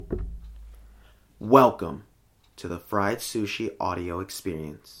Welcome to the Fried Sushi audio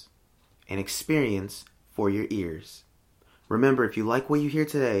experience, an experience for your ears. Remember, if you like what you hear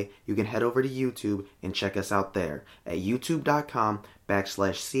today, you can head over to YouTube and check us out there at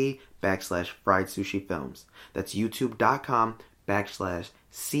youtube.com/C/Fried Sushi Films. That's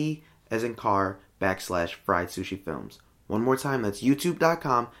youtube.com/C as in car /Fried Sushi Films. One more time, that's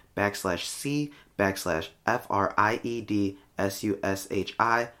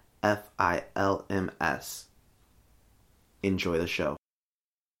youtube.com/C/FRIEDSUSHIFILMS. Enjoy the show.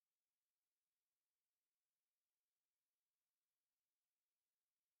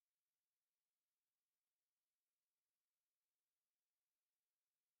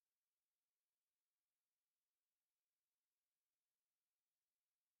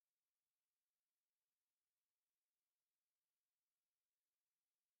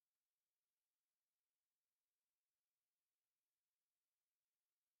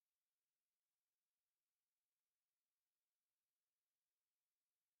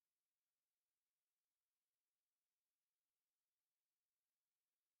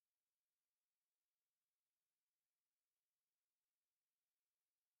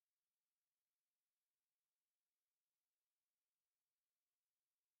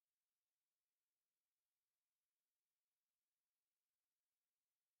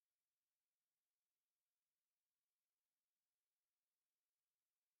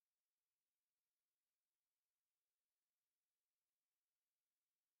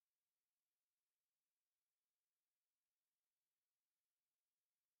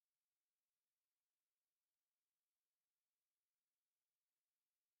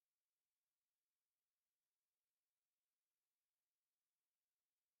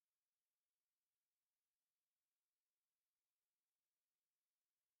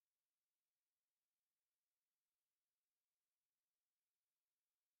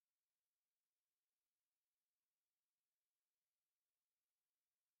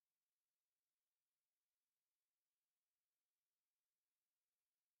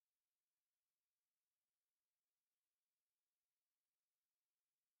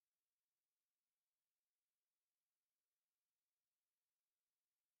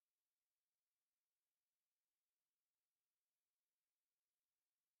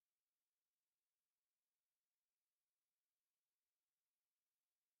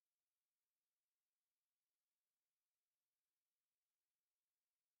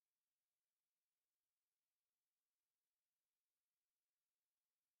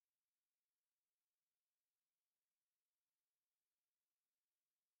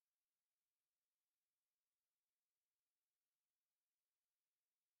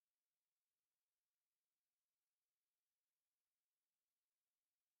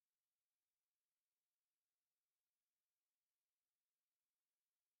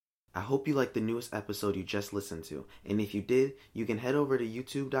 I hope you liked the newest episode you just listened to. And if you did, you can head over to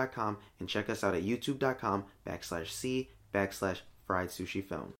youtube.com and check us out at youtube.com/C/Fried Sushi Film.